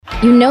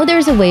You know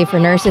there's a way for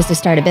nurses to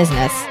start a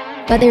business,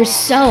 but there's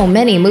so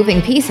many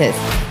moving pieces.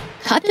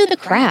 Cut through the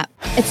crap.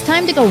 It's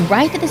time to go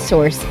right to the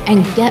source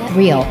and get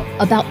real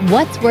about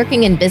what's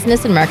working in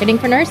business and marketing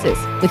for nurses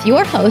with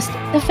your host,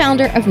 the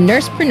founder of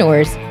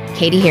Nursepreneurs,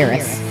 Katie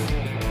Harris.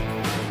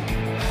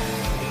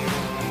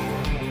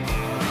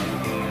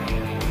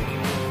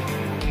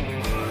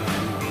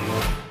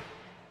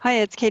 Hi,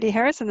 it's Katie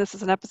Harris, and this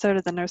is an episode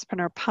of the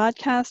Nursepreneur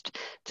Podcast.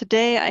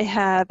 Today I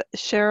have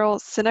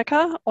Cheryl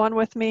Seneca on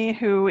with me,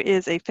 who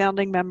is a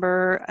founding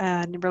member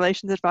and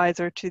relations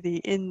advisor to the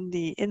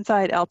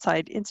Inside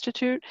Outside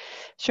Institute.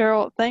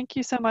 Cheryl, thank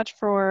you so much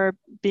for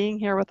being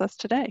here with us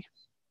today.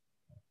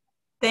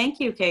 Thank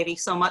you, Katie,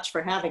 so much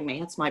for having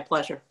me. It's my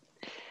pleasure.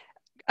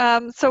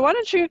 So why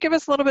don't you give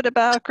us a little bit of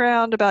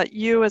background about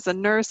you as a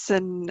nurse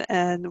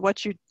and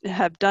what you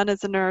have done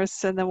as a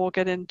nurse, and then we'll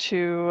get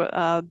into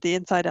the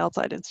Inside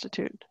Outside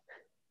Institute.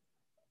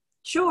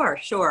 Sure.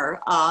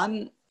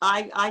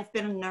 I've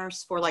been a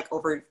nurse for like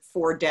over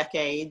 4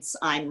 decades.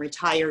 I'm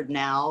retired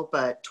now,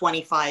 but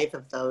 25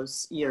 of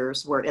those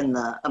years were in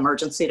the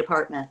emergency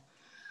department.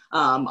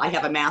 I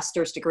have a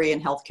master's degree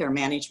in healthcare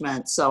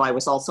management, so I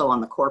was also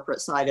on the corporate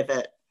side of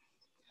it.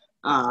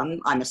 I'm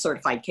a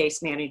certified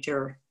case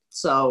manager.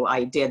 So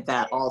I did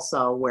that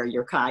also, where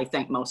I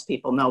think most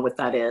people know what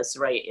that is,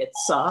 right?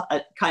 It's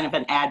a kind of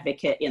an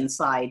advocate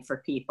inside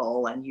for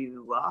people, and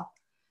you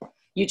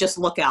just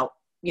look out,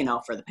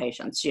 for the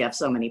patients. You have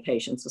so many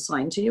patients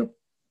assigned to you.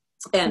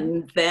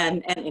 And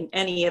then, and in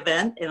any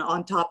event, and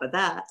on top of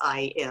that,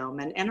 I am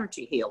an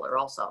energy healer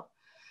also.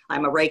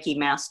 I'm a Reiki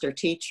master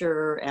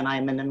teacher, and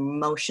I'm an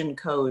emotion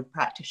code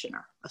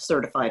practitioner, a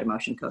certified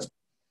emotion code.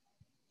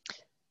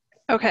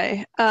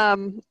 Okay. All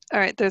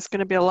right. There's going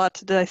to be a lot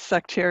to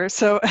dissect here.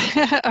 So,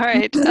 all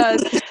right.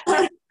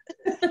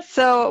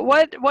 So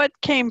what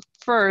came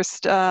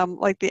first,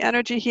 like the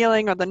energy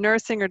healing or the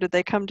nursing, or did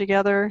they come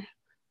together?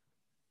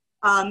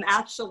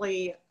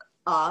 Actually,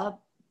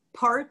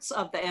 parts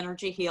of the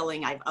energy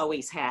healing I've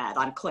always had.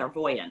 I'm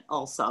clairvoyant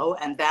also,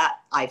 and that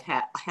I've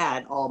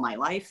had all my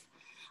life.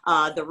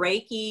 The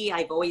Reiki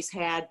I've always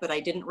had, but I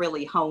didn't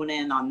really hone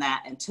in on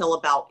that until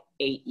about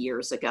 8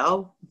 years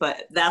ago.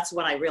 But that's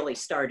when I really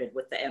started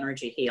with the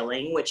energy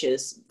healing, which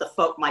is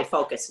my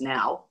focus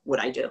now, what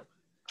I do.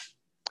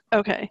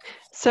 Okay.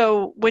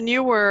 So when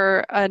you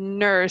were a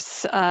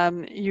nurse,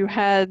 you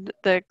had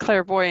the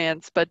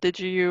clairvoyance, but did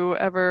you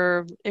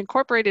ever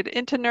incorporate it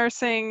into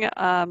nursing,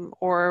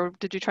 or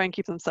did you try and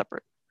keep them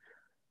separate?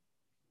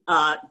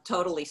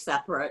 Totally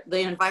separate. The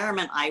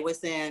environment I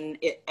was in,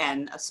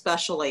 and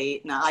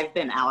especially now, I've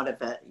been out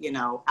of it,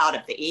 out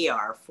of the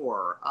ER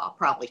for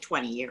probably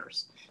 20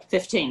 years,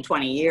 15,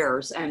 20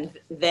 years. And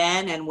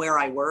then, and where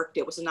I worked,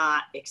 it was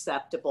not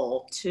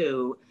acceptable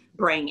to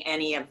bring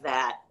any of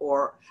that,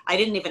 or I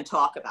didn't even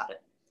talk about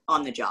it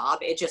on the job.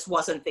 It just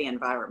wasn't the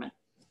environment.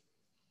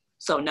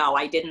 So no,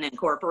 I didn't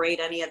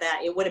incorporate any of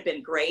that. It would have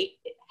been great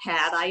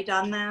had I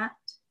done that.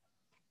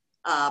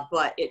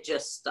 But it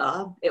just,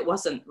 it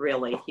wasn't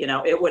really,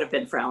 it would have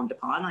been frowned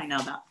upon. I know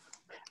that.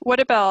 What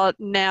about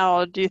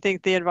now? Do you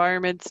think the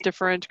environment's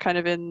different kind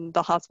of in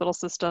the hospital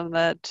system,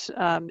 that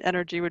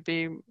energy would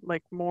be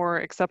like more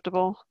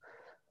acceptable?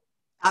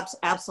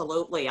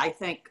 Absolutely. I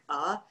think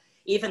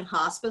even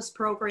hospice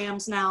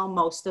programs now,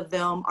 most of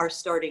them are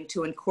starting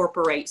to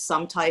incorporate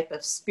some type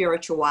of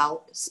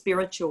spirituality.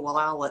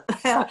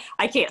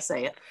 I can't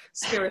say it.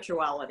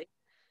 Spirituality.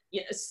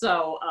 Yeah,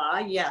 so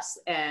yes,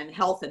 and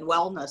health and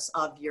wellness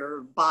of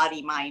your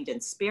body, mind,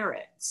 and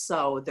spirit.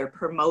 So they're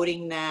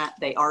promoting that.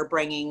 They are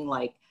bringing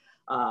like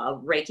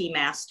Reiki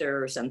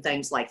masters and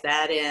things like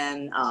that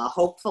in.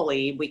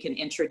 Hopefully we can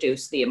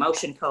introduce the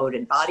emotion code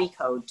and body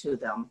code to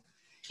them.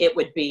 It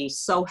would be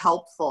so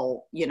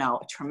helpful,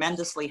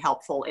 tremendously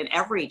helpful in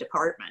every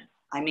department.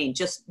 I mean,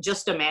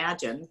 just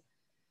imagine,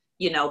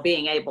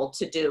 being able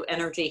to do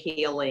energy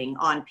healing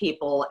on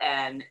people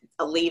and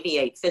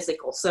alleviate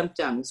physical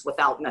symptoms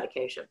without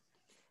medication.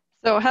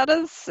 So how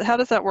does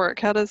that work?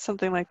 How does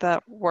something like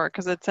that work?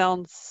 Because it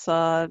sounds,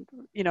 a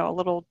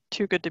little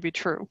too good to be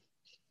true.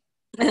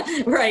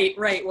 Right.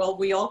 Well,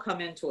 we all come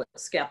into a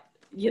skeptic.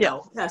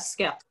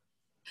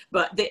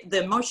 But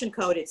the emotion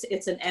code,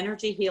 it's an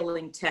energy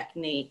healing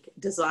technique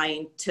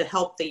designed to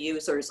help the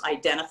users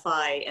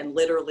identify and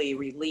literally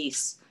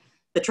release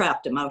the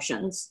trapped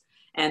emotions.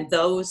 And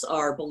those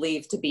are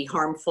believed to be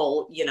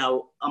harmful,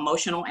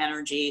 emotional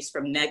energies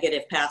from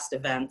negative past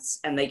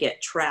events, and they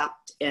get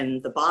trapped in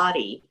the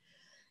body,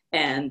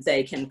 and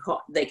they can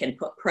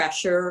put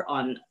pressure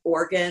on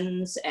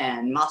organs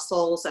and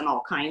muscles and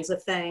all kinds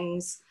of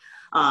things.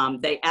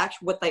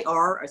 What they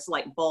are is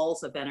like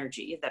balls of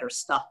energy that are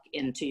stuck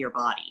into your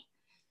body.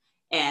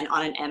 And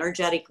on an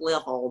energetic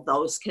level,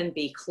 those can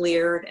be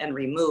cleared and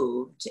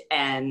removed.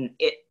 And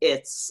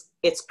it's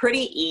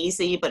pretty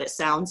easy, but it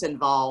sounds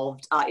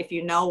involved. If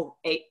you know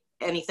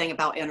anything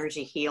about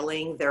energy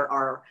healing, there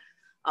are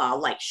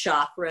like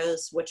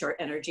chakras, which are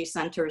energy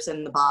centers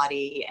in the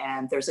body.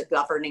 And there's a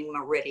governing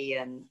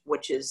meridian,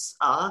 which is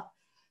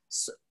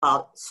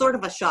sort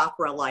of a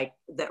chakra like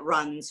that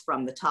runs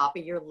from the top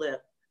of your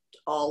lip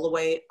all the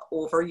way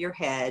over your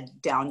head,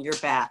 down your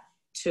back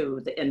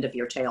to the end of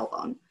your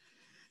tailbone.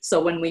 So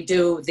when we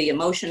do the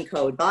emotion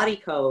code, body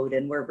code,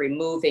 and we're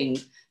removing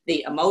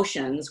the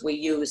emotions, we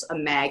use a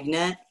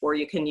magnet, or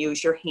you can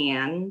use your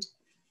hand,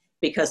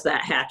 because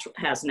that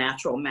has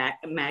natural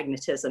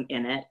magnetism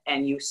in it,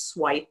 and you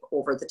swipe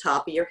over the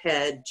top of your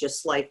head,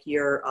 just like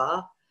you're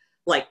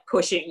like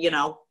pushing, you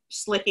know,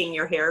 slicking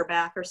your hair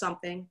back or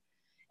something.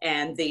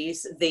 And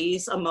these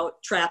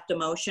trapped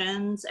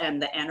emotions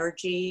and the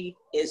energy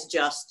is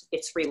just,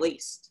 it's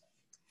released.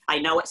 I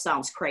know it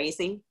sounds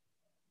crazy,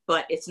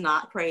 but it's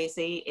not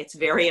crazy. It's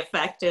very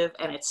effective,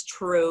 and it's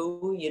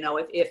true. You know,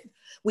 if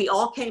we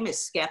all came as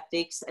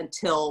skeptics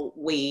until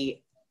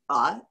we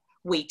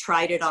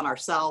tried it on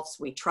ourselves,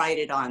 we tried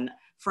it on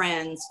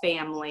friends,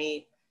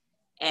 family,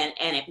 and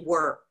it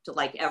worked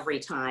like every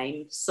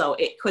time. So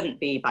it couldn't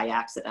be by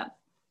accident.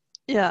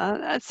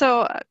 Yeah.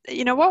 So,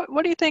 you know,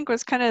 what do you think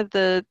was kind of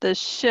the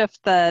shift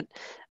that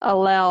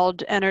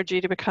allowed energy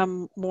to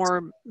become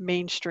more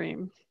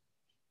mainstream?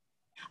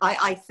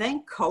 I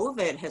think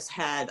COVID has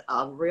had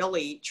a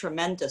really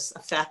tremendous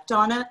effect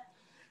on it.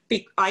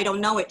 I don't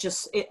know,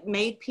 it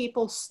made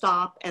people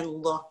stop and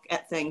look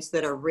at things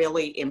that are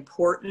really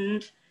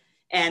important.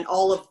 And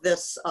all of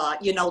this,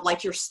 you know,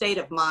 like your state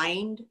of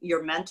mind,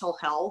 your mental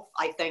health,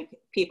 I think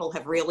people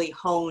have really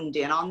honed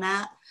in on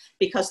that,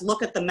 because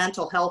look at the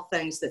mental health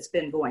things that's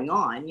been going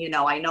on. You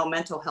know, I know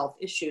mental health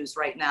issues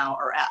right now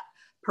are at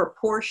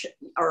proportion,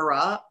 or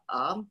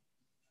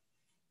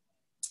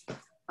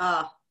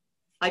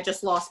I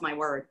just lost my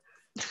word.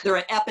 They're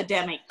at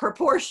epidemic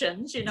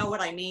proportions, you know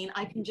what I mean?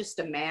 I can just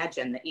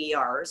imagine the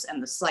ERs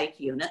and the psych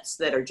units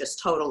that are just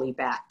totally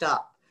backed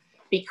up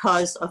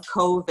because of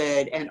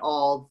COVID and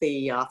all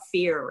the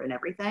fear and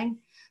everything.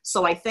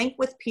 So I think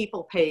with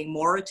people paying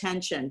more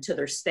attention to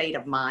their state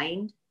of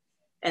mind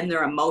and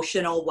their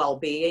emotional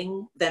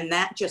well-being, then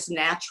that just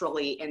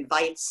naturally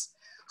invites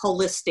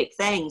holistic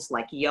things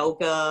like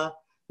yoga,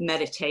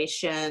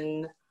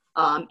 meditation,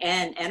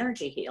 and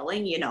energy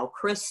healing, you know,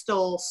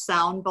 crystal,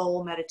 sound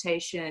bowl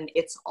meditation.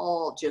 It's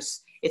all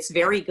just, it's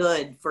very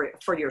good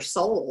for your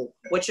soul,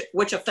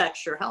 which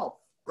affects your health,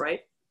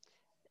 right?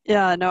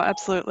 Yeah, no,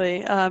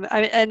 absolutely.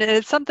 And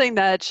it's something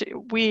that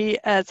we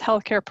as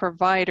healthcare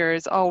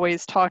providers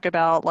always talk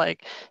about,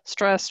 like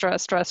stress,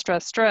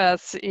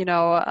 you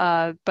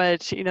know,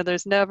 but, you know,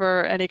 there's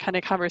never any kind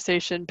of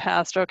conversation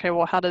past, okay,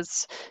 well, how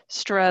does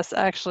stress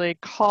actually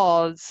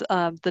cause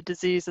the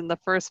disease in the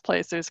first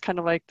place? There's kind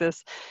of like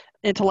this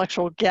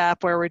intellectual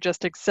gap where we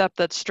just accept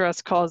that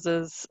stress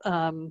causes,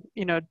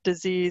 you know,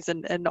 disease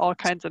and all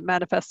kinds of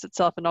manifests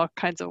itself in all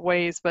kinds of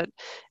ways. But,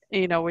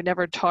 you know, we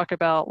never talk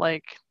about,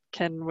 like,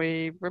 can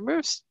we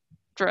remove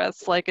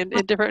stress, like in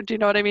different, do you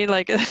know what I mean?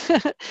 Like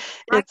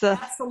it's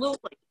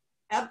absolutely.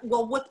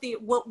 Well,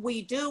 what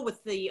we do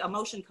with the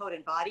emotion code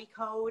and body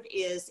code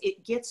is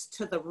it gets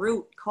to the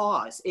root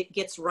cause. It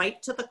gets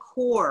right to the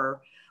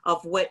core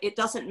of what, it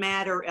doesn't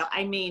matter.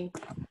 I mean,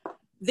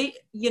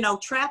 you know,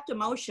 trapped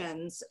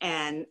emotions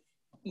and,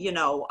 you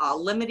know,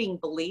 limiting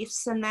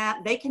beliefs and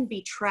that, they can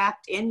be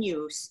trapped in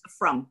you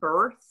from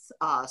birth,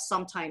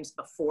 sometimes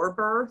before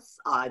birth,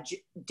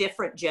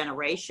 different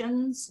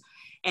generations,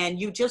 and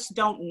you just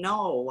don't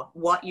know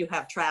what you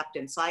have trapped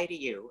inside of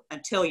you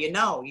until you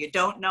know. You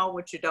don't know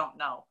what you don't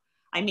know.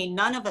 I mean,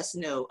 none of us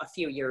knew a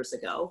few years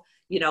ago.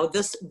 You know,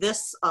 this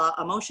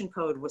emotion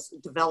code was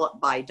developed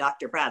by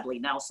Dr. Bradley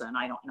Nelson.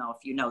 I don't know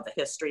if you know the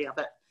history of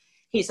it.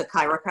 He's a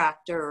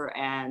chiropractor,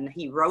 and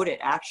he wrote it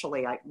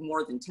actually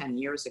more than 10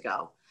 years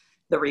ago.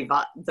 The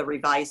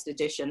revised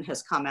edition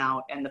has come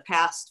out, and the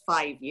past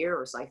 5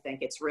 years, I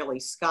think it's really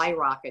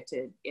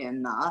skyrocketed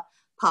in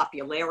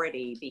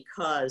popularity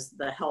because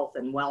the health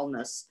and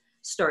wellness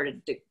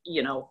started to,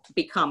 you know,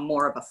 become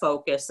more of a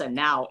focus, and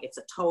now it's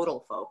a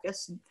total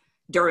focus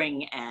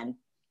during and,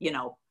 you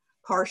know,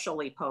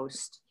 partially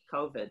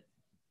post-COVID.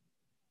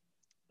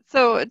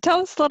 So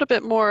tell us a little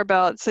bit more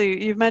about, so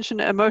you've mentioned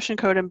emotion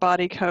code and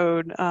body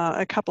code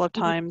a couple of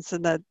times,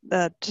 and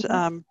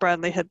that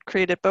Bradley had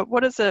created, but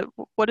what is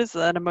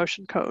an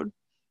emotion code?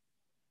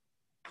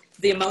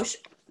 The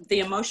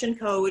emotion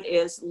code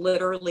is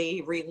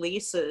literally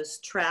releases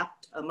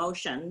trapped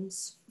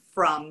emotions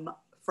from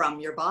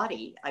your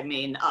body. I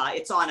mean,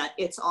 it's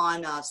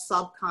on a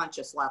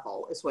subconscious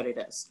level is what it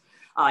is.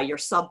 Your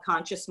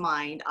subconscious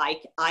mind,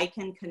 I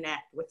can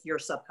connect with your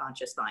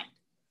subconscious mind.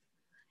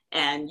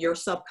 And your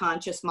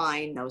subconscious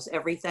mind knows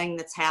everything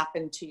that's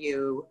happened to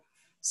you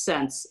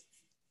since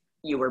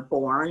you were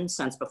born,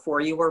 since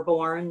before you were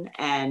born.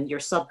 And your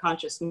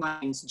subconscious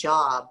mind's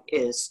job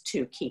is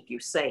to keep you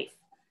safe,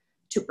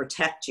 to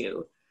protect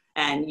you.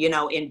 And, you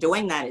know, in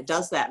doing that, it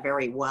does that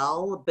very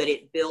well, but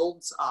it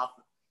builds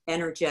up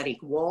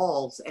energetic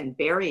walls and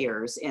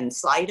barriers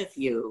inside of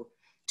you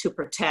to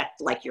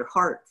protect, like your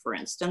heart, for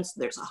instance.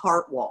 There's a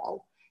heart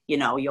wall. You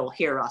know, you'll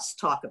hear us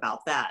talk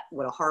about that.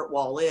 What a heart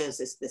wall is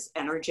this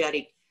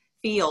energetic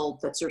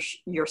field that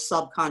your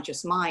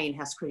subconscious mind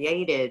has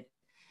created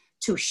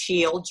to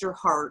shield your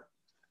heart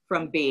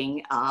from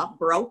being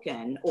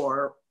broken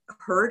or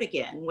hurt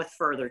again with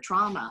further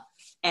trauma,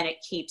 and it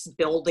keeps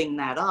building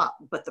that up.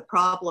 But the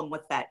problem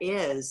with that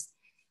is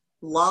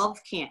love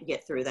can't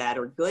get through that,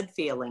 or good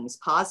feelings,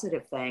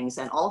 positive things,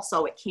 and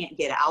also it can't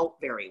get out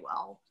very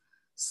well.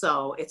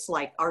 So it's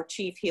like our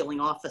chief healing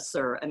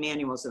officer,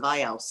 Emmanuel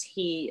Zavaios,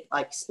 he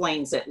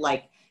explains it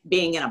like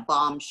being in a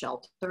bomb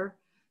shelter.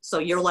 So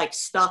you're like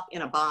stuck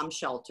in a bomb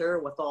shelter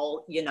with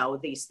all, you know,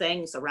 these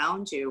things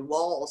around you,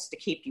 walls to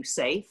keep you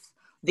safe.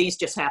 These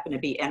just happen to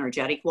be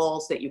energetic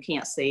walls that you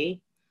can't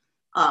see.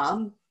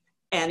 And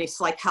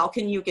it's like, how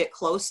can you get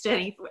close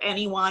to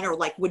anyone? Or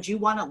like, would you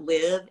want to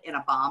live in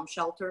a bomb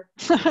shelter?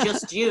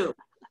 Just you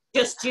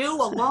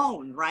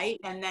alone, right?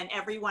 And then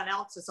everyone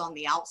else is on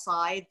the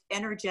outside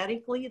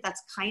energetically.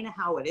 That's kind of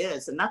how it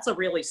is. And that's a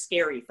really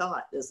scary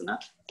thought, isn't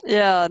it?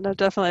 Yeah, no,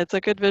 definitely. It's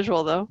a good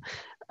visual, though.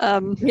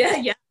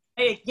 Yeah.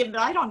 Hey,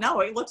 I don't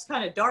know. It looks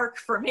kind of dark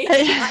for me.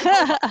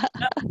 I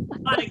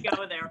don't want to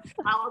go there.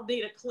 I'll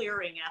need a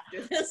clearing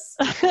after this.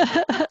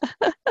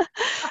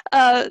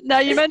 Now,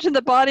 you mentioned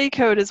the body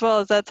code as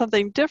well. Is that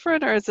something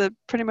different, or is it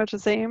pretty much the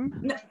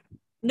same?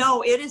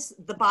 No, it is.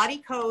 The body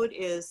code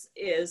is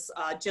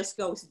just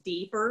goes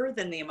deeper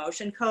than the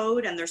emotion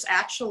code. And there's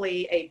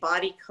actually a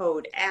body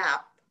code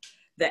app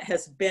that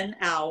has been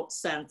out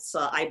since,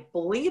 I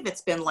believe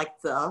it's been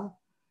like the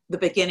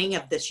beginning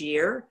of this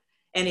year.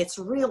 And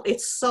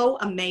it's so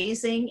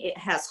amazing. It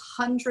has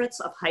hundreds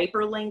of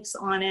hyperlinks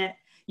on it.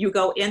 You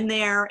go in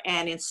there,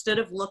 and instead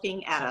of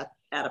looking at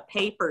a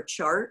paper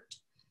chart,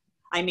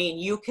 I mean,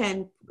 you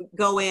can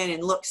go in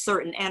and look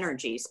certain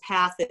energies,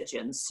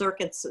 pathogens,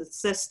 circuit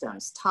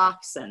systems,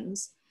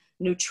 toxins,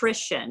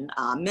 nutrition,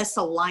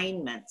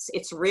 misalignments.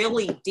 It's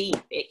really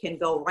deep. It can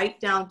go right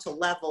down to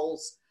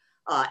levels,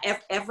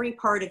 every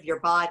part of your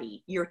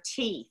body, your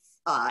teeth,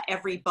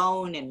 every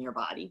bone in your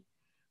body.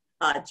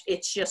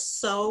 It's just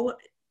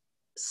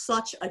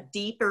such a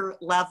deeper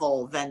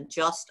level than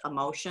just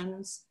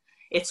emotions.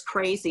 It's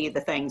crazy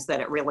the things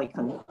that it really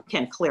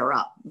can clear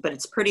up, but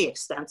it's pretty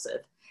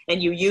extensive.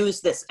 And you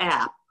use this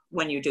app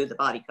when you do the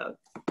body code.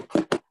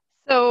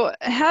 So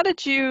how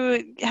did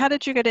you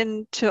get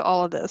into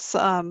all of this?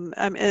 And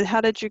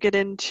how did you get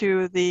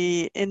into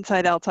the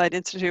Inside Outside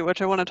Institute,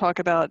 which I want to talk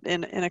about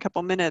in a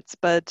couple minutes,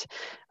 but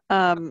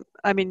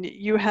I mean,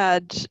 you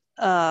had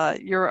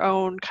your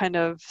own kind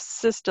of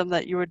system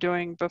that you were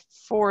doing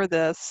before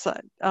this,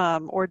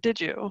 or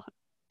did you?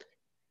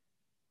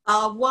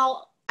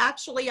 Well,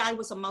 actually, I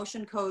was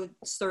emotion code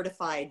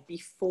certified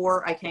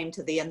before I came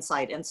to the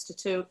Inside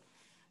Institute,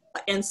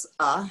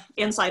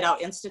 Inside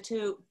Out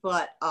Institute,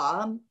 but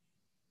I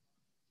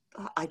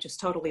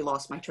just totally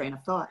lost my train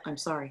of thought. I'm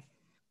sorry.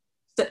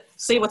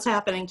 See what's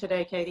happening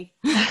today, Katie?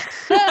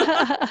 It's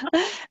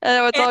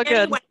all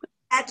good. Anyway,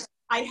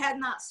 I had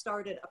not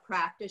started a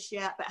practice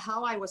yet, but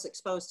how I was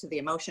exposed to the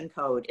emotion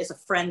code is a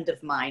friend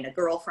of mine, a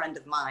girlfriend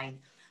of mine,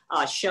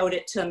 showed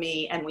it to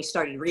me, and we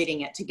started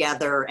reading it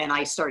together, and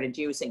I started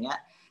using it.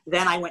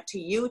 Then I went to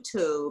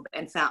YouTube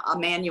and found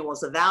Emmanuel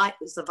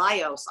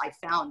Zavaios. I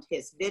found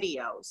his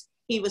videos.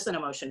 He was an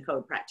emotion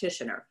code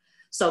practitioner.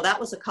 So that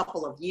was a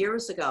couple of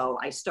years ago.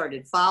 I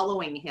started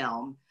following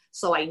him.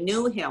 So I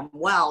knew him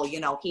well. You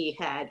know, he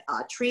had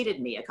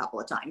treated me a couple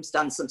of times,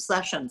 done some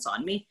sessions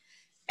on me.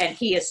 And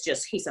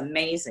he's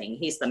amazing.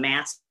 He's the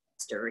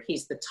master.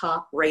 He's the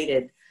top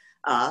rated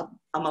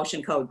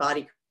emotion code,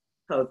 body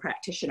code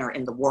practitioner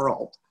in the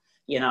world.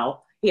 You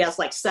know, he has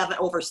like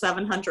over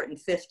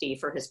 750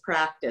 for his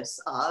practice,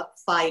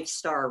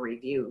 5-star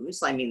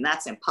reviews. I mean,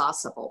 that's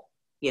impossible,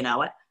 you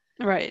know it?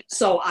 Right.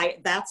 So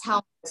that's how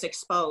I was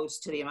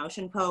exposed to the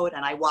emotion code,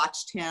 and I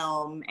watched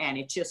him, and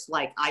it just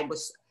like, I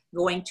was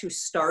going to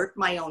start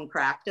my own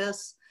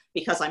practice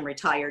because I'm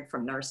retired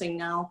from nursing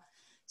now.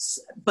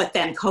 But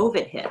then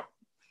COVID hit.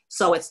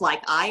 So it's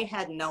like, I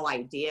had no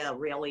idea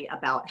really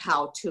about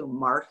how to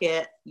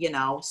market, you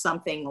know,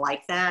 something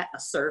like that, a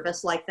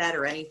service like that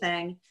or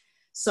anything.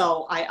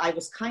 So I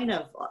was kind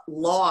of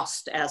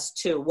lost as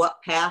to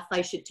what path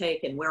I should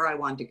take and where I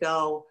wanted to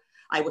go.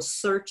 I was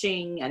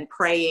searching and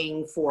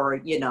praying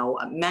for, you know,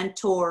 a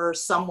mentor,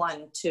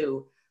 someone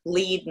to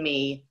lead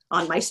me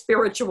on my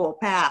spiritual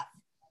path,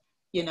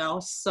 you know.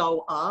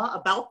 So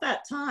about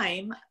that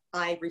time,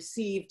 I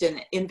received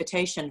an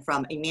invitation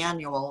from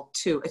Emmanuel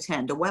to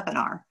attend a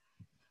webinar.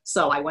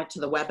 So I went to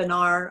the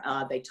webinar,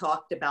 they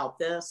talked about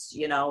this,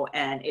 you know,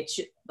 and it's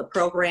the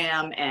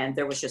program, and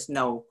there was just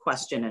no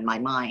question in my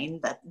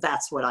mind that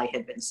that's what I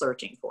had been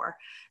searching for.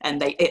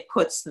 And it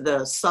puts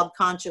the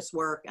subconscious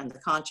work and the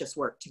conscious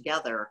work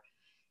together.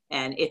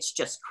 And it's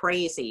just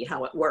crazy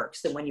how it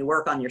works. And when you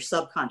work on your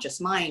subconscious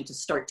mind to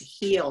start to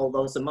heal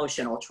those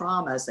emotional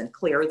traumas and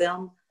clear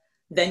them,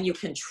 then you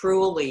can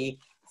truly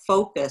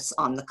focus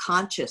on the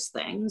conscious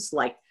things,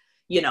 like,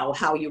 you know,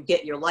 how you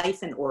get your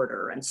life in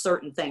order and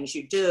certain things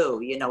you do,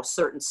 you know,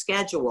 certain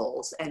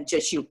schedules, and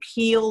just you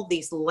peel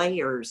these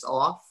layers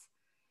off,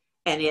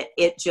 and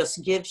it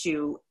just gives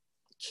you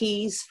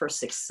keys for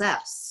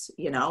success,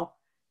 you know.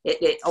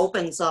 It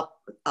opens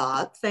up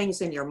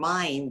things in your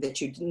mind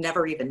that you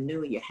never even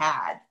knew you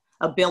had,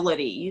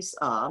 abilities,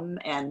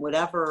 and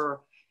whatever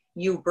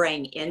you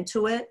bring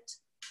into it,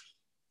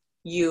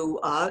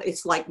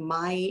 it's like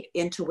my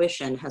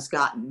intuition has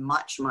gotten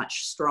much,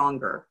 much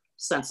stronger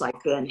since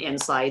I've been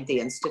inside the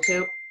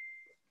Institute.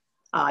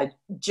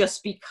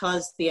 Just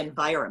because the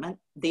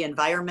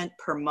environment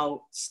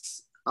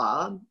promotes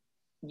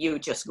you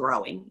just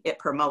growing. It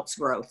promotes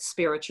growth,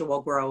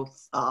 spiritual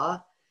growth,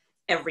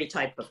 every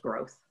type of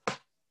growth.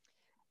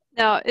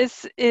 Now,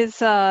 is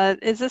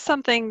this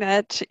something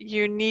that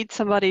you need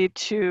somebody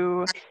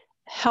to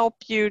help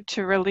you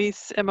to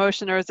release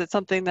emotion, or is it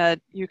something that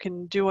you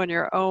can do on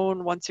your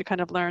own once you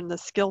kind of learn the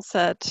skill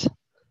set?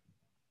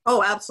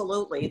 Oh,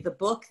 absolutely. The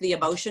book, The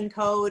Emotion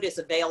Code, is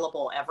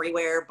available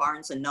everywhere,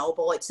 Barnes and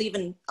Noble. It's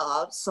even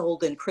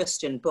sold in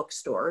Christian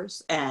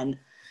bookstores. And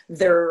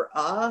there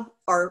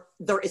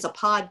is a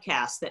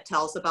podcast that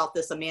tells about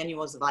this.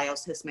 Emmanuel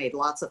Zavaios has made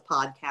lots of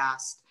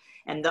podcasts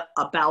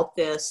about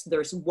this.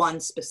 There's one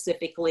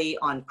specifically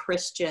on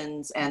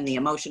Christians and the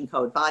emotion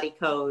code, body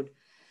code,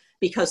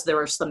 because there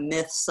are some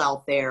myths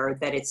out there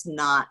that it's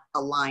not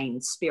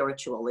aligned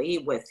spiritually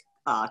with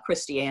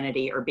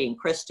Christianity or being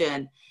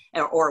Christian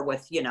or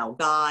with,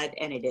 God,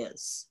 and it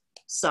is.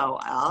 So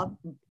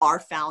our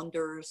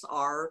founders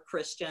are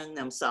Christian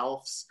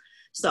themselves.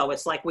 So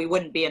it's like we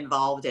wouldn't be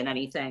involved in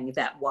anything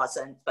that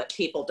wasn't, but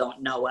people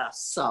don't know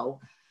us. So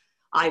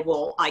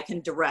I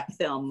can direct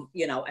them,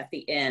 at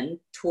the end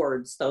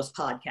towards those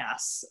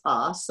podcasts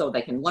so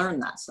they can learn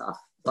that stuff.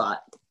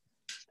 But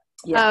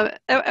yeah.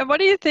 And what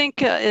do you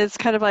think is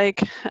kind of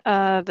like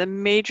the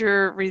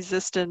major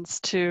resistance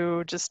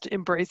to just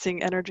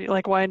embracing energy?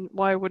 Like why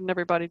wouldn't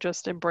everybody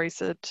just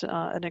embrace it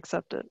and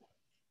accept it?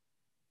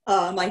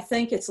 I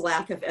think it's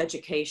lack of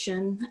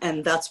education,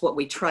 and that's what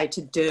we try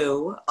to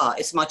do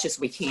as much as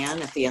we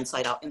can at the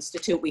Inside Out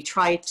Institute. We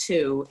try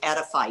to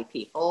edify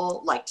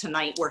people. Like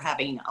tonight, we're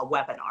having a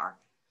webinar.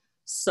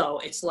 So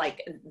it's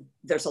like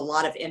there's a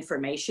lot of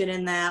information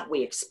in that.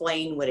 We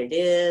explain what it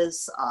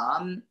is.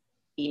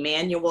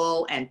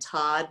 Emmanuel and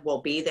Todd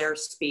will be there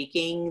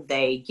speaking.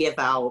 They give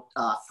out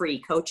free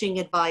coaching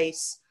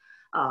advice,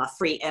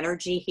 free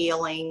energy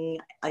healing.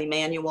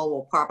 Emmanuel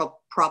will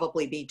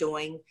probably be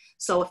doing.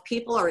 So if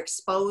people are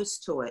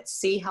exposed to it,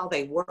 see how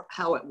it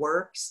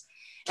works,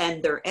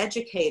 and they're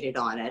educated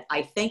on it,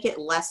 I think it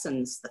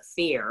lessens the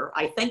fear.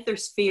 I think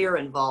there's fear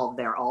involved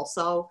there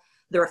also.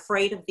 They're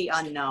afraid of the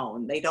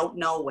unknown. They don't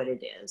know what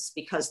it is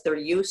because they're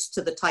used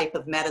to the type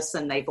of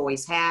medicine they've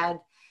always had.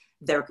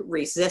 They're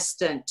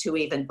resistant to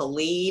even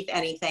believe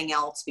anything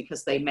else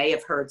because they may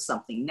have heard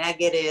something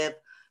negative,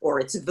 or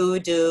it's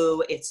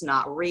voodoo, it's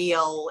not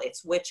real,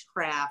 it's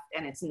witchcraft,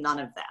 and it's none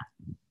of that.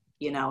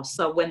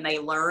 So when they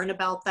learn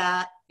about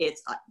that,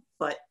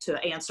 but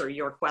to answer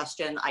your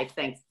question, I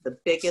think the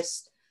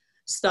biggest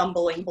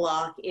stumbling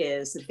block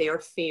is their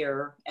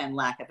fear and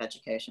lack of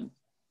education.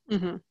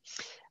 Mm-hmm.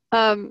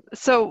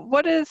 So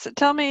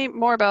tell me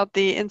more about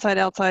the Inside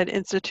Outside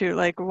Institute.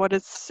 Like what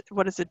does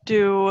it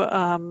do?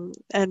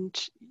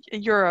 And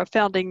you're a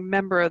founding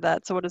member of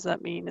that. So what does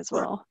that mean as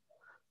well?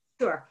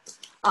 Sure.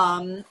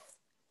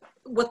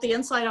 What the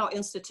Inside Out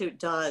Institute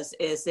does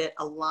is it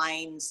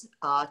aligns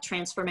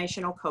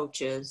transformational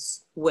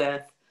coaches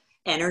with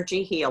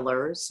energy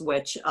healers,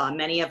 which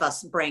many of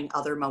us bring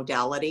other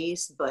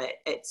modalities, but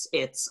it's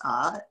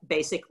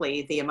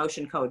basically the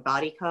emotion code,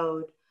 body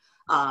code.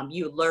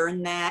 You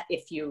learn that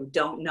if you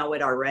don't know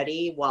it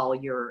already while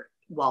you're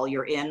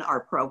in our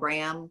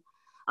program.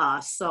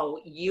 So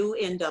you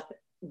end up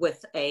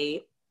with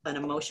an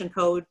emotion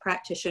code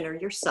practitioner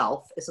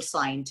yourself is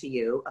assigned to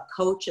you. A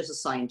coach is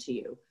assigned to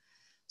you.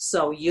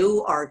 So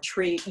you are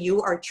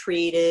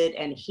treated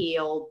and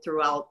healed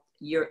throughout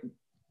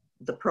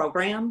the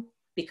program,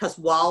 because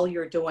while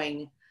you're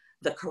doing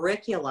the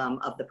curriculum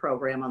of the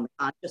program on the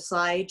conscious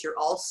side, you're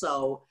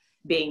also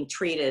being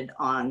treated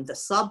on the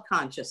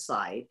subconscious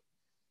side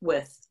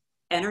with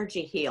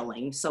energy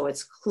healing. So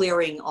it's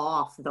clearing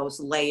off those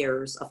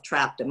layers of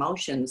trapped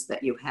emotions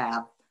that you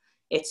have.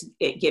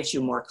 It gives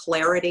you more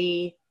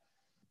clarity.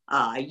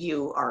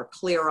 You are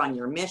clear on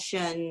your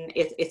mission.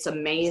 It's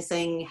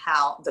amazing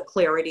how the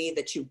clarity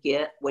that you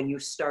get when you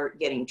start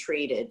getting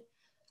treated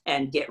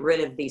and get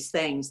rid of these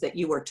things that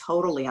you were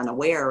totally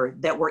unaware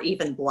that were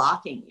even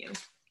blocking you.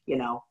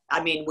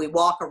 I mean, we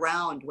walk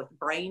around with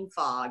brain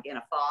fog in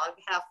a fog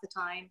half the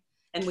time,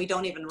 and we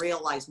don't even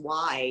realize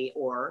why,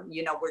 or,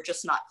 we're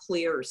just not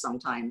clear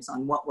sometimes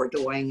on what we're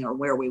doing or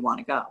where we want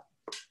to go.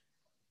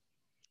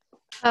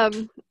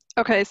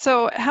 Okay,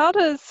 so how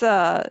does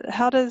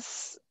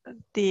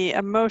the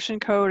emotion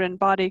code and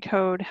body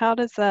code, how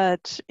does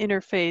that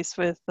interface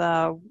with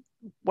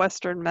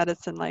Western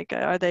medicine? Like,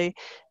 do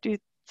you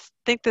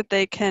think that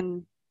they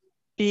can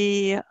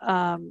be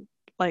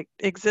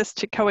exist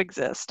to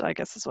coexist, I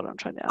guess is what I'm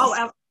trying to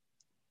ask.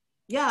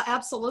 Yeah,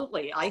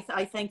 absolutely. I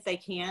think they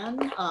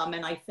can.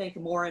 And I think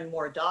more and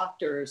more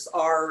doctors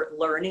are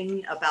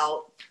learning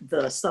about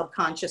the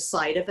subconscious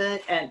side of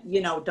it. And,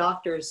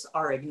 doctors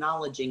are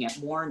acknowledging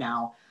it more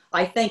now.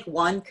 I think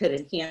one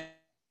could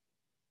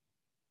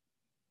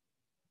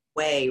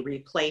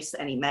replace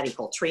any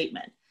medical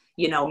treatment.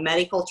 You know,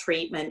 medical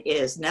treatment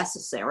is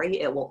necessary.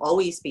 It will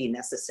always be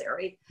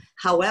necessary.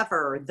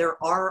 However,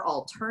 there are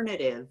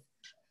alternative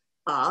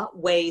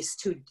ways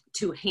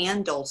to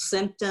handle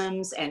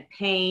symptoms and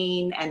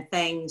pain and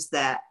things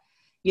that,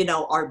 you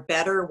know, are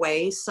better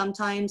ways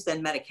sometimes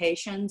than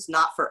medications,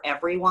 not for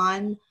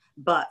everyone,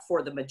 but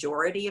for the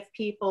majority of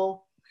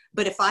people.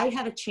 But if I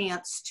had a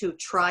chance to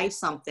try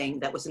something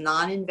that was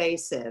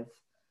non-invasive,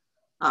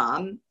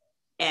 and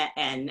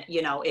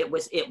you know, it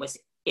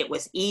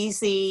was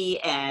easy,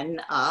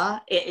 and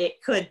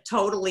it could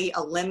totally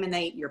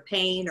eliminate your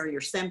pain or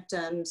your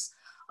symptoms,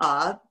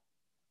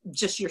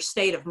 just your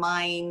state of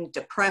mind,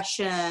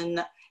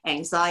 depression,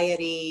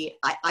 anxiety.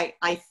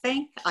 I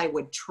think I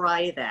would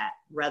try that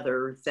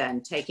rather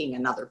than taking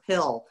another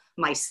pill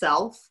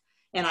myself.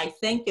 And I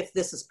think if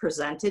this is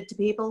presented to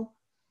people,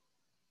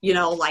 you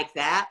know, like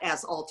that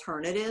as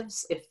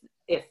alternatives,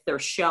 if they're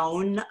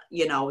shown,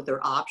 you know,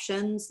 their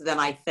options, then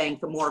I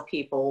think more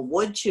people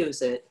would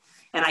choose it.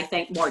 And I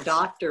think more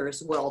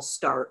doctors will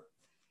start,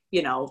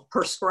 you know,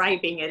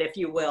 prescribing it, if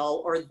you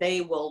will, or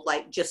they will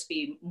like just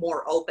be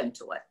more open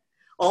to it.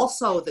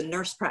 Also, the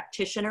nurse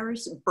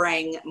practitioners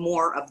bring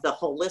more of the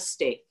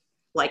holistic,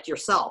 like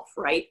yourself,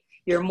 right?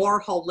 You're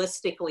more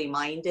holistically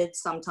minded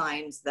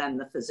sometimes than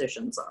the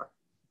physicians are,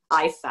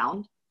 I've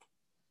found.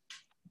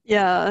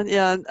 Yeah,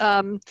 yeah.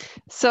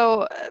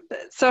 So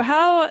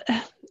how,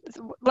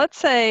 let's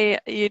say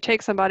you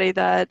take somebody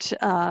that,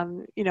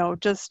 you know,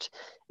 just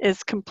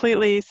is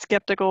completely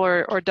skeptical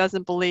or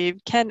doesn't believe,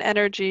 can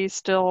energy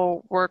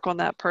still work on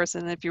that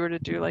person if you were to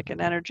do like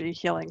an energy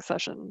healing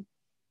session?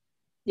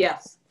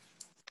 Yes.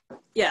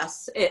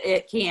 Yes,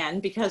 it can,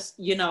 because,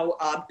 you know,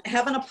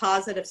 having a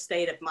positive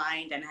state of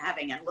mind and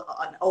having an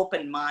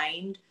open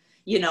mind,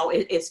 you know,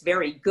 it's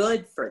very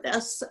good for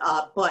this.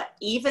 But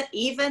even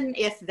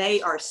if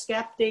they are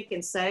skeptic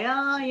and say,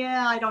 oh,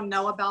 yeah, I don't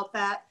know about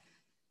that,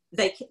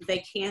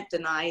 they can't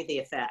deny the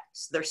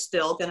effects. They're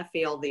still going to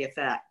feel the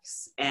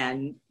effects.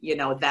 And, you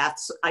know,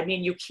 I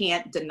mean, you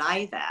can't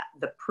deny that.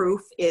 The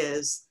proof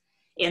is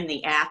in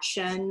the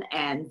action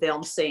and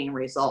them seeing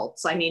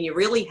results. I mean, you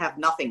really have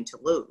nothing to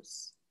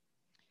lose.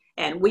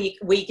 And we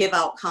give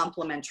out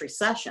complimentary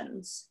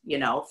sessions, you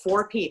know,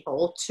 for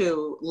people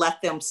to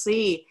let them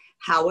see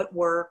how it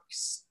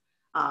works,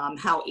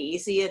 how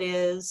easy it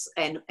is,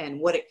 and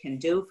what it can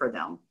do for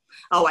them.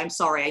 Oh, I'm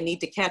sorry, I need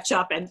to catch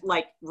up and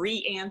like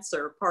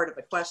re-answer part of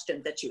the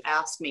question that you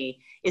asked me.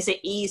 Is it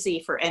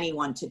easy for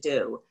anyone to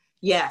do?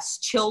 Yes,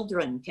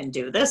 children can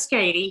do this,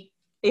 Katie.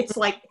 It's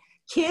like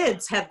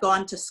kids have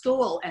gone to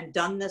school and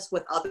done this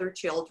with other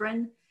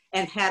children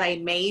and had a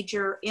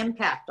major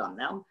impact on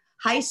them.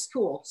 High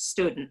school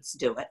students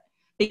do it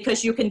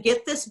because you can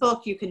get this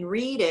book, you can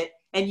read it,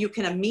 and you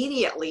can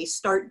immediately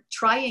start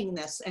trying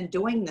this and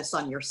doing this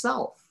on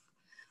yourself.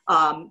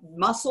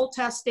 Muscle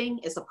testing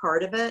is a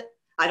part of it.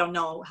 I don't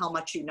know how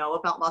much you know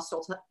about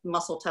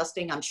muscle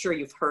testing. I'm sure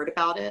you've heard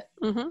about it.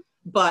 Mm-hmm.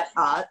 But,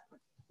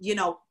 you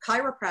know,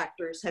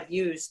 chiropractors have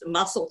used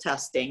muscle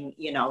testing,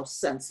 you know,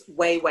 since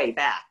way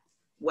back,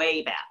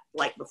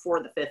 like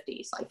before the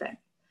 50s, I think.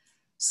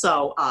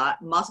 So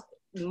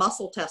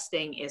muscle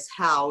testing is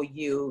how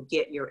you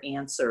get your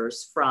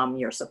answers from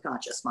your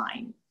subconscious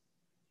mind,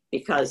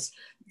 because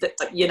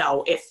you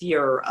know, if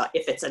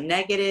it's a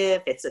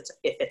negative, if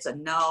it's a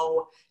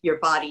no, your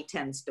body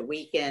tends to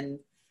weaken.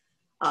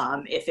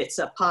 If it's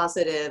a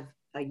positive,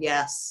 a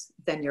yes,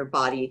 then your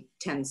body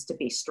tends to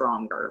be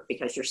stronger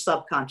because your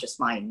subconscious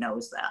mind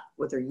knows that,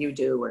 whether you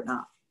do or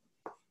not.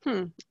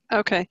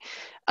 Okay.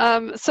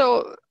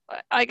 So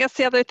I guess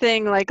the other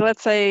thing, like,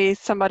 let's say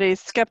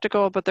somebody's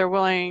skeptical, but they're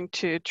willing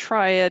to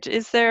try it.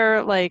 Is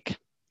there like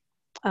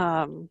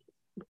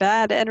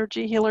bad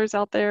energy healers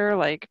out there,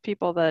 like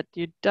people that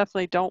you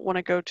definitely don't want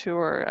to go to,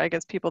 or I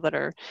guess people that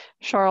are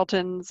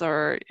charlatans,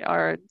 or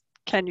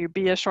can you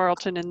be a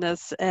charlatan in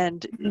this?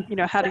 And, you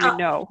know, how do you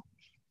know?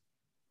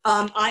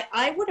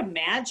 I would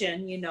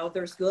imagine, you know,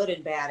 there's good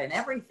and bad in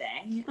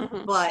everything,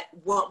 mm-hmm. But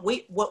what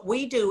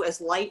we do as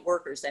light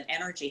workers and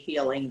energy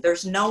healing,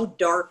 there's no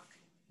dark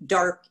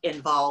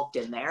involved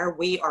in there.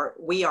 We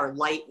are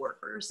light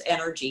workers,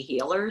 energy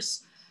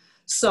healers.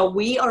 So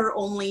we are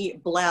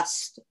only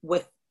blessed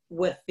with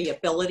the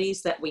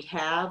abilities that we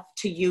have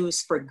to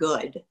use for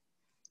good.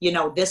 You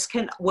know,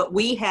 what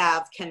we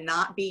have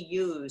cannot be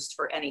used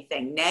for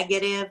anything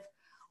negative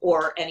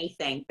or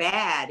anything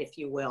bad, if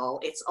you will.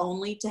 It's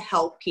only to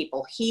help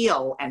people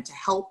heal and to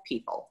help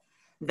people.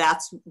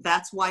 That's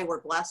why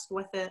we're blessed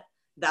with it.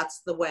 That's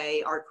the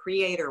way our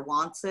Creator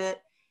wants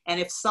it. And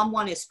if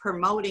someone is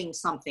promoting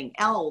something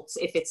else,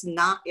 if it's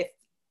not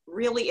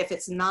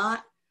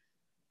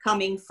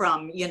coming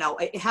from, you know,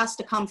 it has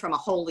to come from a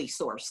holy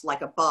source,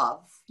 like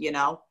above, you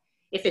know.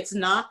 If it's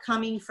not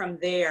coming from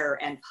there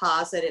and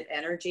positive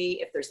energy,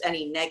 if there's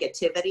any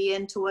negativity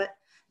into it,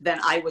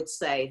 then I would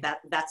say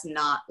that's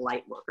not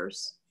light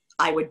workers.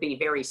 I would be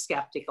very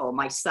skeptical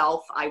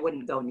myself. I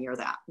wouldn't go near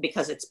that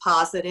because it's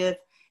positive,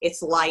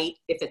 it's light.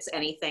 If it's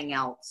anything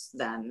else,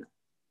 then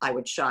I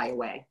would shy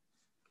away.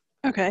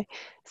 Okay.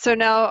 So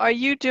now are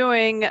you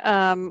doing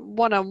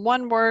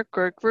one-on-one work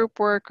or group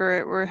work,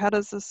 or how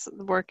does this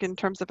work in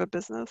terms of a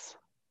business?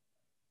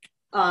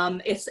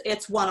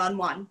 It's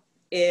one-on-one.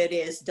 It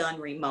is done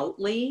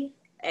remotely,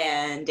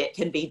 and it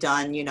can be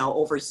done,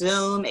 over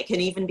Zoom. It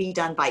can even be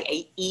done by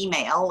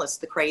email. Is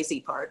the crazy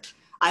part.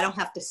 I don't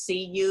have to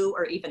see you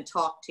or even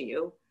talk to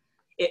you.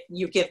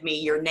 You give me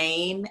your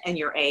name and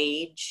your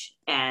age,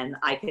 and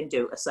I can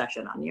do a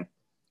session on you.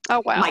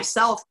 Oh, wow.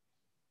 Myself,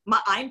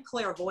 I'm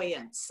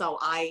clairvoyant, so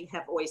I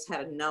have always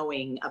had a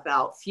knowing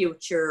about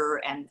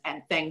future and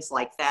things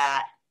like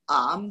that.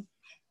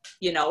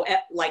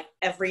 Like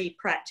every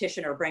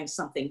practitioner brings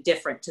something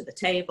different to the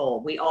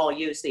table. We all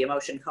use the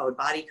emotion code,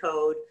 body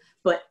code,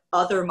 but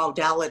other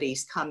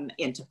modalities come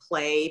into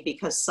play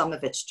because some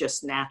of it's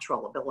just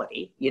natural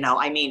ability.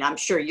 I'm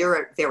sure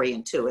you're very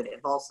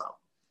intuitive also.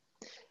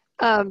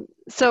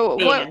 So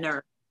being a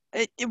nerd.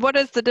 What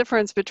is the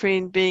difference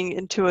between being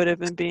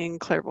intuitive and being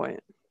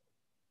clairvoyant?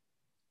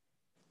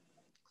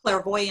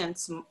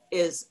 Clairvoyance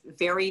is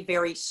very,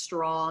 very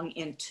strong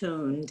in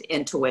tuned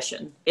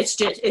intuition. It's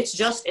just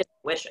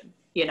intuition,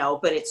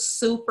 but it's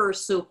super,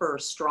 super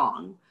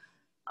strong.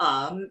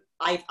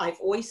 I've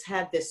always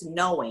had this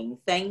knowing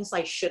things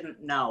I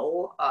shouldn't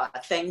know,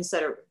 things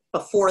that are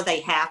before they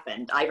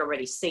happened. I've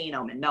already seen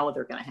them and know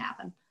they're going to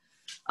happen.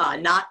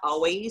 Not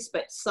always,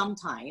 but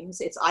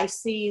sometimes I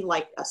see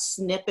like a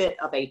snippet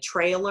of a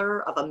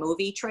trailer, of a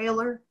movie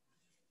trailer.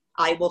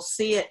 I will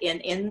see it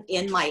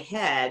in my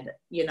head,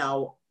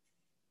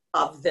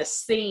 of this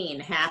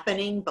scene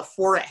happening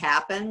before it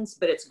happens,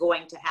 but it's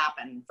going to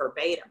happen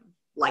verbatim,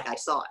 like I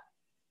saw it.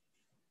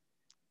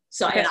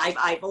 So, okay. And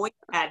I've always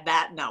had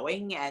that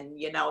knowing, and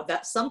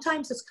that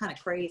sometimes it's kind of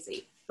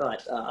crazy,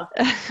 but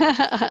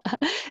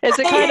is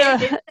it kind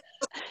of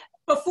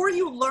before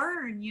you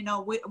learn,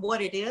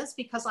 what it is,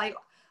 because I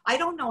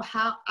don't know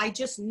how, I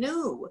just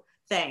knew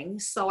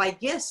things. So I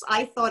guess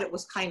I thought it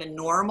was kind of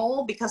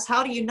normal, because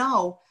how do you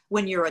know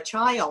when you're a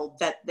child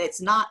that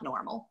it's not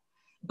normal?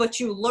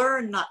 But you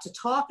learn not to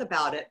talk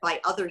about it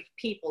by other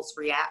people's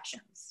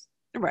reactions.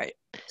 Right.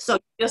 So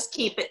just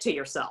keep it to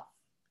yourself,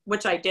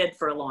 which I did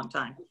for a long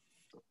time.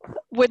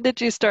 When did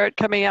you start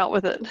coming out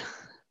with it?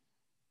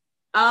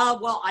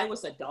 Well, I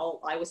was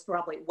adult. I was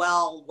probably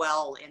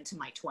well into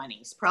my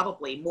 20s,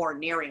 probably more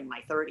nearing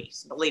my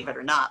 30s, believe it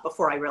or not,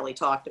 before I really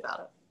talked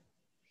about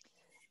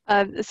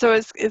it. So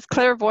is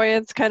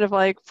clairvoyance kind of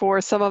like,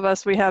 for some of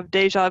us, we have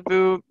deja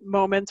vu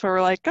moments where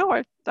we're like,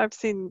 oh, I've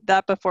seen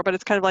that before, but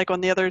it's kind of like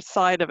on the other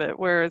side of it,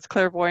 whereas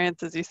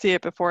clairvoyance is you see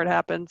it before it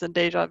happens, and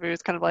deja vu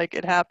is kind of like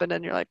it happened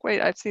and you're like,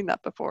 wait, I've seen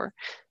that before.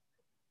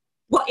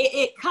 Well,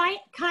 it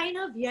kind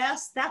of,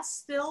 yes, that's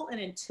still an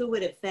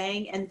intuitive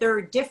thing. And there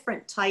are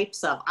different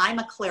types of, I'm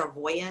a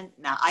clairvoyant.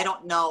 Now, I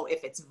don't know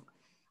if it's,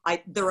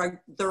 there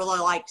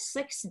are like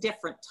 6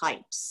 different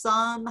types.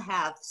 Some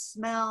have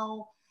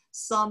smell,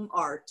 some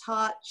are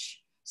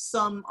touch,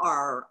 some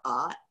are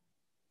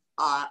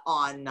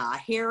on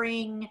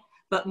hearing,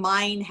 but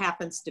mine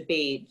happens to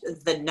be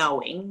the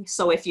knowing.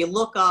 So if you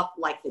look up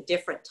like the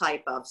different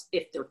type of,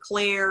 if they're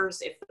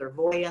clairs, if they're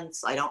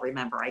voyants, I don't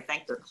remember, I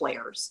think they're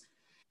clairs.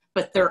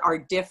 But there are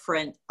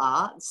different,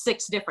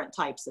 6 different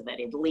types of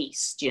it, at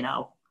least,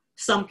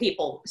 Some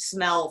people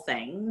smell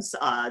things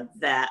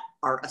that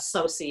are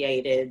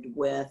associated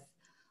with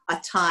a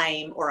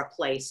time or a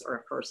place or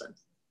a person.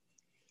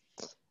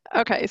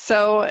 Okay,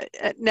 so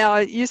now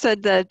you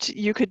said that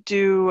you could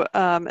do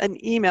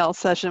an email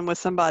session with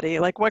somebody.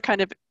 Like, what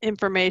kind of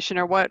information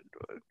or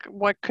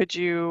what could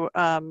you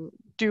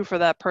do for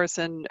that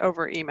person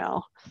over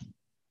email?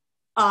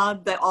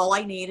 That all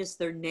I need is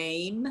their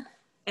name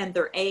and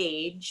their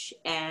age,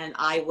 and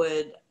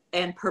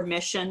and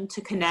permission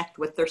to connect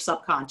with their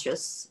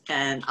subconscious,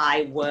 and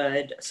I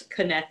would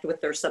connect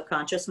with their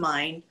subconscious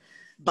mind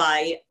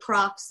by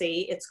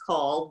proxy, it's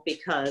called,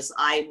 because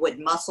I would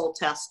muscle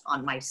test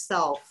on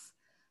myself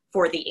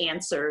for the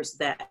answers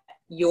that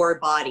your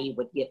body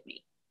would give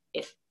me.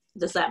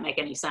 Does that make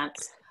any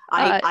sense?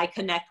 I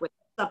connect with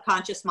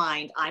subconscious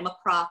mind. I'm a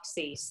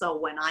proxy, so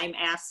when I'm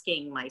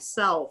asking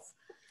myself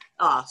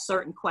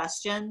certain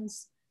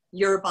questions,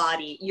 your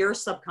body, your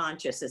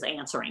subconscious is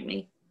answering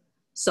me.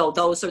 So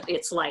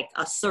it's like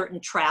a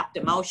certain trapped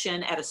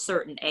emotion at a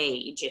certain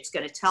age. It's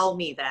going to tell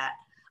me that.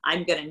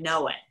 I'm going to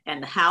know it.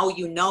 And how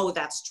you know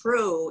that's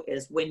true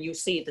is when you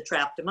see the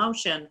trapped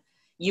emotion,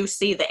 you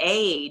see the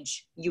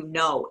age, you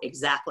know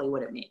exactly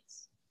what it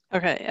means.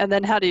 Okay. And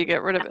then how do you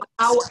get rid of it?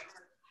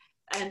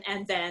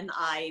 And then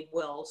I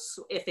will,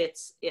 if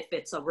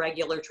it's a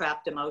regular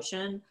trapped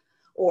emotion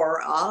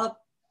or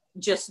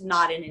just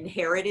not an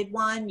inherited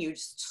one, you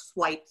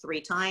swipe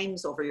 3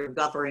 times over your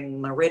governing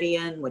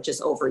meridian, which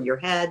is over your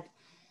head.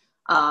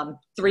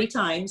 3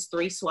 times,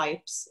 3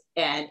 swipes.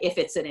 And if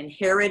it's an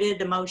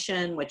inherited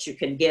emotion, which you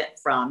can get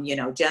from,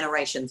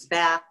 generations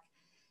back,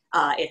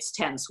 it's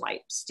 10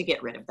 swipes to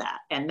get rid of that.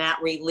 And that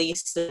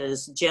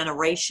releases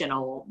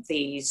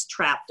these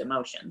trapped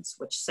emotions,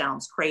 which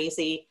sounds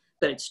crazy,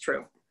 but it's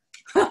true.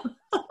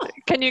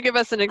 Can you give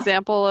us an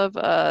example of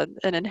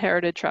an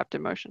inherited trapped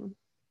emotion?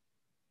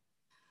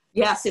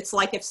 Yes, it's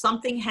like if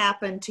something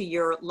happened to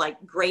your like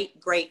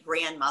great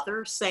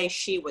grandmother, say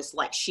she was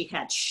like, she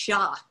had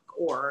shock,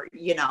 or,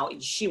 you know,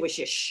 she was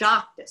just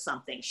shocked at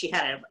something. She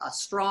had a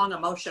strong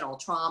emotional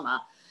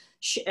trauma.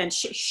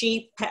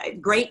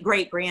 Great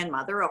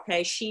grandmother,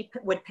 okay, she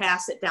would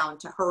pass it down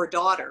to her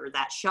daughter,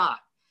 that shock,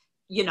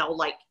 you know,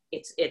 like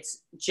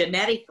it's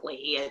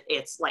genetically,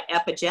 it's like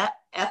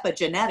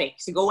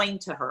epigenetics going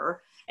to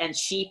her, and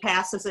she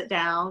passes it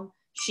down,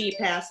 she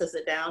passes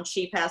it down,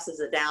 she passes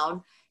it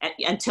down,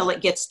 until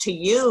it gets to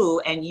you,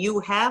 and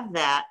you have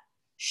that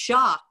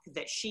shock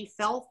that she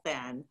felt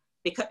then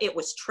because it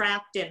was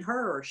trapped in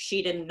her.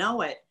 She didn't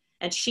know it,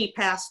 and she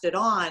passed it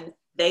on.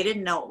 They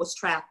didn't know it was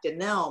trapped in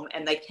them,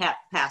 and they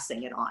kept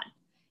passing it on.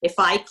 If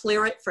I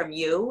clear it from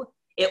you,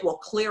 it will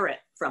clear it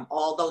from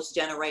all those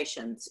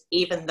generations.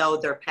 Even though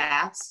they're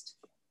past,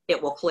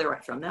 it will clear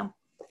it from them.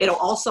 It'll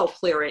also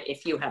clear it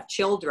if you have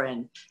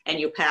children and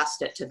you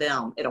passed it to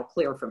them. It'll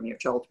clear from your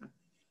children.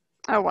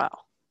 Oh, wow.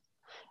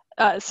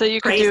 So you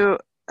could do,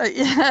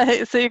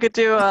 so you could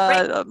do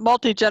a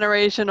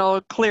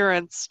multi-generational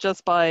clearance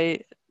just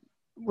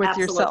with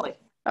Absolutely. yourself.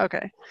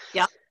 Okay.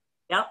 Yep.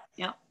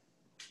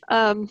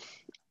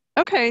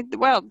 Okay.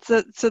 Well,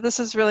 so this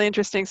is really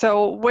interesting.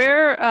 So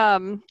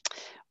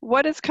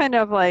what is kind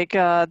of like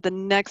the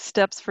next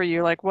steps for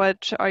you? Like,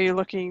 what are you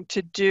looking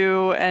to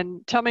do?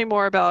 And tell me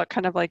more about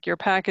kind of like your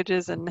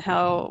packages and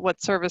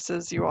what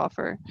services you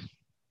offer.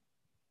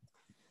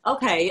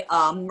 Okay.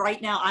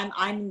 Right now,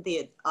 I'm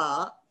the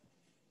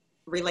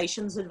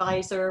relations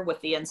advisor with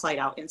the Inside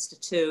Out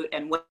Institute,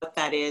 and what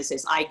that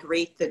is I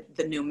greet the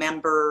new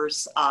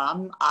members.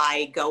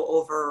 I go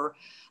over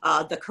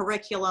the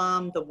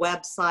curriculum, the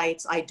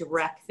websites. I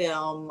direct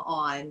them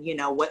on, you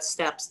know, what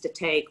steps to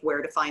take,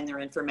 where to find their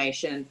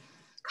information,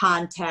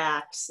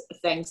 contacts,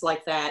 things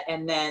like that.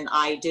 And then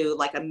I do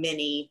like a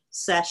mini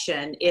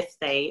session if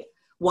they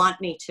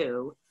want me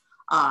to,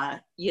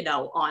 you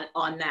know,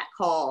 on that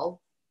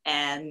call.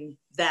 And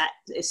that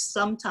is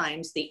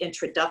sometimes the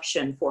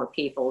introduction for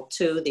people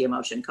to the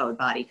emotion code,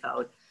 body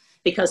code,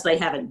 because they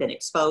haven't been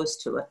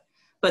exposed to it.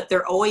 But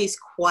they're always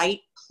quite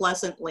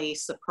pleasantly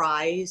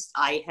surprised.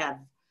 I have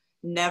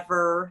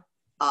never,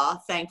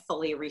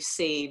 thankfully,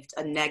 received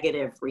a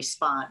negative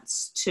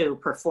response to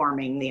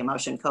performing the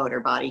emotion code or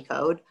body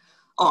code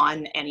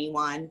on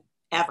anyone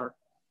ever.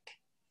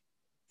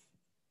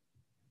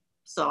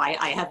 So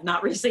I have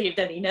not received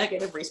any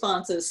negative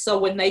responses. So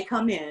when they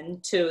come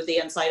in to the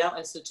Inside Out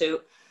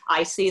Institute,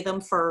 I see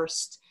them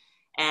first,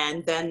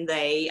 and then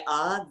they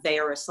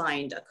are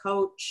assigned a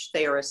coach.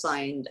 They are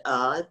assigned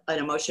an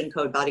emotion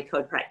code, body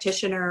code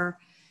practitioner,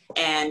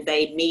 and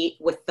they meet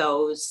with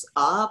those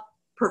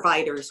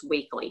providers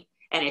weekly.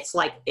 And it's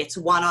like, it's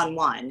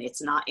one-on-one.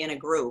 It's not in a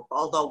group,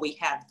 although we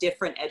have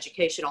different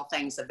educational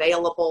things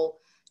available,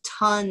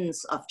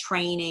 tons of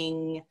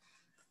training.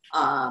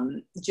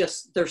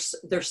 Just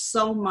there's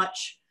so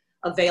much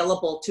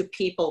available to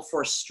people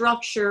for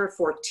structure,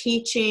 for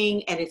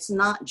teaching, and it's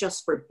not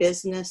just for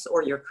business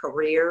or your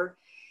career.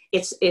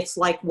 It's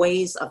like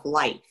ways of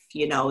life.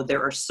 You know,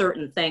 there are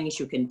certain things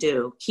you can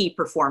do, key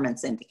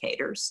performance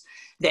indicators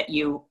that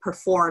you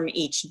perform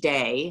each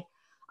day,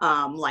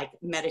 like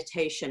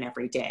meditation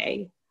every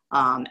day,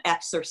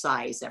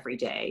 exercise every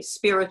day,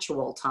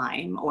 spiritual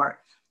time, or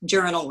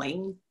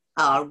journaling,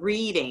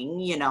 reading,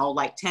 you know,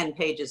 like 10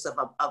 pages of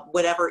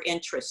whatever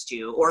interests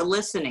you, or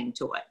listening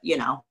to it, you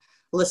know,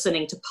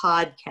 listening to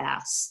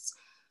podcasts,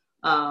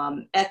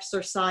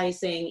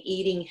 exercising,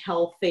 eating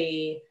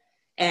healthy.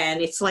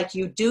 And it's like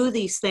you do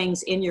these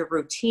things in your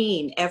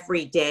routine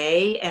every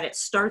day, and it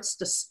starts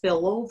to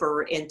spill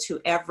over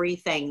into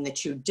everything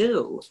that you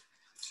do.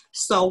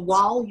 So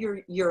while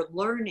you're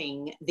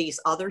learning these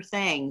other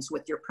things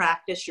with your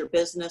practice, your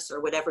business,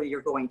 or whatever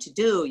you're going to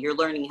do, you're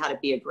learning how to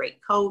be a great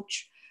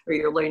coach, or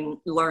you're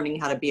learning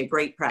how to be a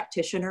great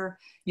practitioner.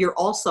 You're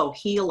also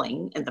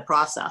healing in the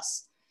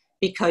process,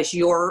 because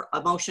your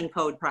emotion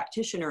code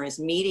practitioner is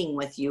meeting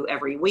with you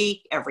every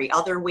week, every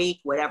other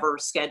week, whatever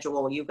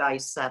schedule you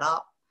guys set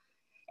up.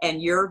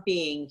 And you're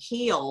being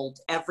healed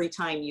every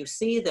time you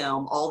see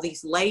them, all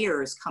these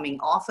layers coming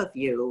off of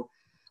you,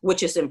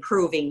 which is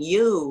improving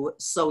you.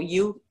 So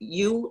you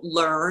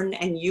learn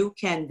and you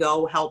can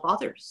go help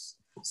others.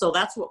 So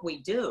that's what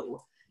we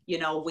do. You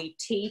know, we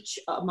teach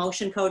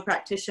emotion code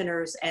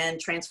practitioners and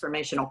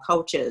transformational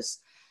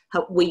coaches.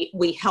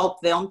 We help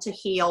them to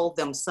heal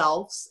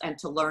themselves and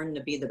to learn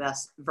to be the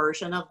best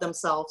version of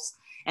themselves.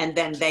 And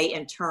then they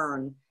in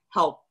turn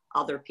help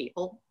other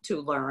people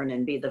to learn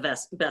and be the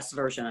best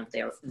version of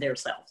their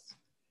selves.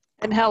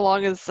 And how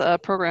long is a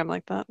program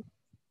like that?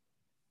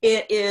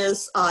 It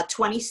is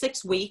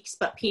 26 weeks,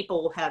 but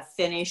people have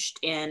finished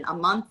in a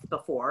month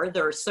before.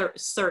 There are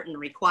certain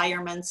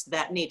requirements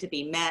that need to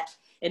be met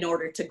in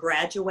order to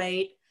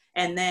graduate.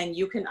 And then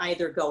you can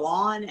either go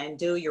on and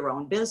do your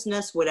own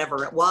business,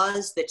 whatever it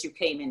was that you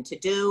came in to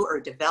do or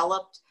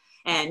developed,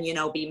 and, you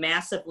know, be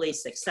massively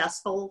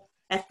successful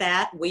at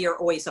that. We are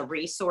always a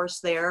resource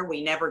there.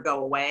 We never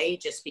go away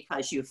just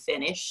because you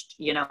finished,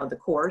 you know, the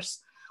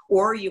course.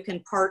 Or you can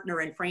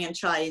partner and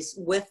franchise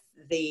with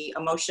the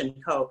Emotion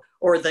Code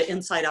or the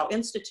Inside Out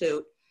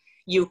Institute,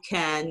 you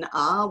can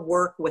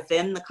work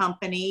within the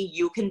company.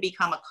 You can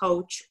become a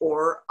coach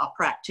or a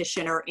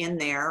practitioner in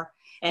there,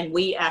 and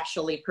we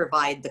actually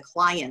provide the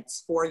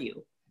clients for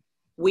you.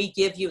 We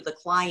give you the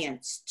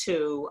clients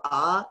to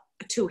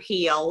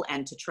heal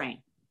and to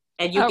train,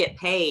 and you get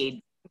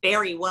paid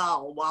very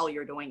well while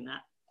you're doing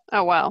that.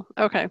 Oh, wow.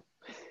 Okay.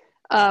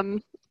 All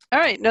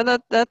right. No,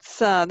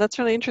 that's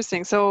really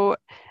interesting. So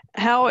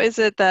how is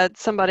it that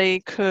somebody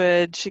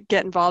could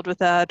get involved with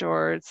that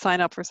or sign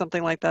up for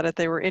something like that if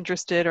they were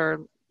interested,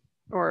 or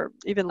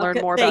even learn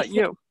more about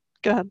you?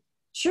 Go ahead.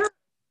 Sure.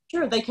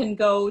 They can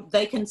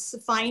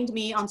find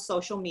me on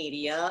social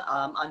media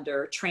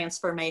under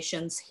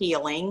Transformations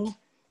Healing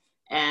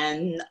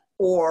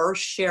or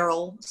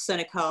Cheryl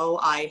Sinico.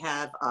 I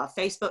have a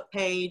Facebook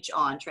page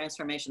on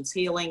Transformations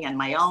Healing and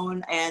my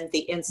own, and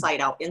the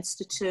Inside Out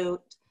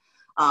Institute.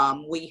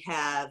 We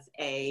have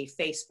a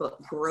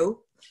Facebook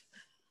group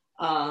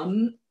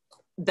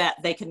that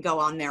they can go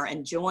on there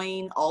and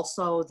join.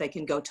 Also, they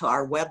can go to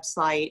our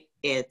website.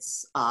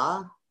 It's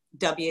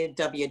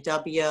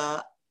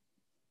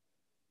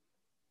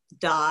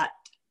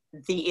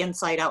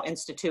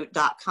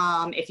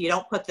www.theinsideoutinstitute.com. If you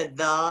don't put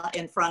the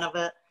in front of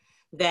it,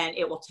 then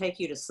it will take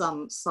you to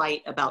some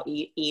site about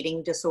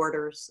eating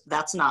disorders.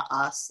 That's not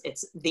us.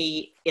 It's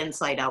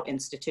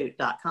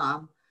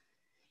theinsideoutinstitute.com.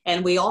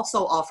 And we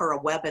also offer a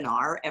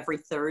webinar every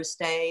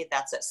Thursday.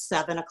 That's at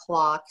 7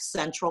 o'clock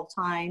Central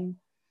Time.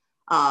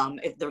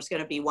 If there's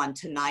going to be one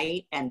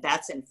tonight, and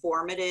that's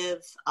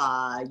informative.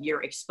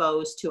 You're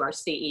exposed to our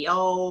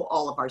CEO,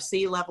 all of our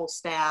C-level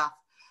staff,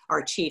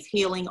 our Chief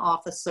Healing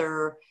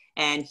Officer,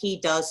 and he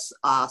does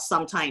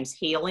sometimes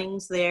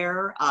healings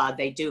there.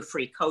 They do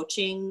free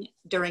coaching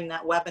during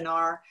that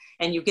webinar,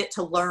 and you get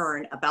to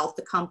learn about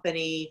the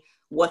company,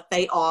 what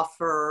they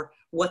offer,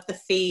 what the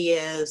fee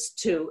is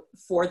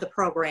for the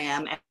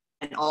program,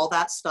 and all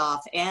that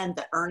stuff, and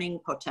the earning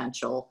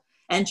potential,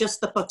 and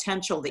just the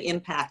potential, the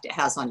impact it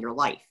has on your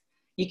life.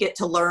 You get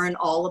to learn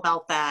all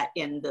about that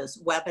in this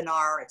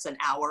webinar. It's an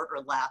hour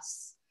or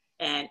less,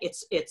 and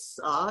it's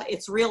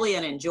really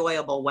an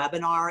enjoyable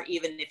webinar.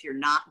 Even if you're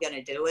not going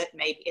to do it,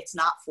 maybe it's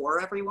not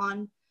for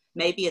everyone,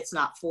 maybe it's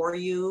not for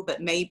you,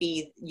 but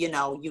maybe you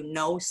know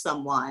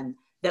someone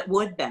that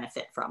would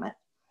benefit from it.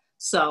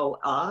 So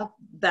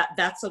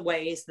that's the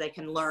ways they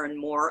can learn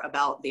more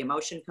about the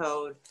Emotion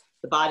Code,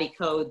 the Body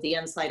Code, the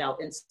Inside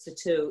Out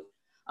Institute.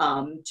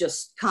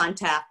 Just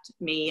contact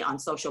me on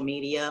social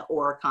media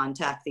or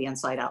contact the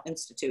Inside Out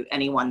Institute,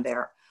 anyone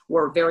there.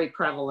 We're very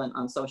prevalent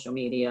on social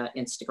media,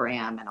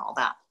 Instagram, and all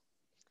that.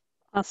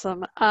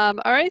 Awesome. All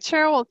right,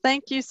 Cheryl, well,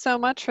 thank you so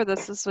much for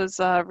this. This was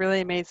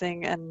really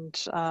amazing and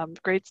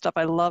great stuff.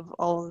 I love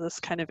all of this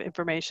kind of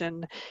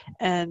information.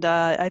 And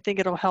I think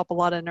it'll help a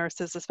lot of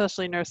nurses,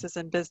 especially nurses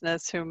in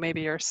business who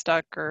maybe are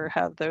stuck or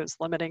have those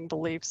limiting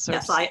beliefs.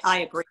 Yes,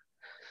 I agree.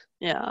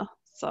 Yeah,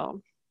 so,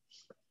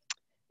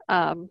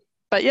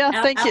 but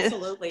yeah, thank you.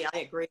 Absolutely, I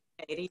agree,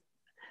 Katie.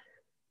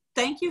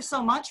 Thank you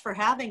so much for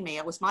having me.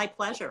 It was my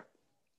pleasure.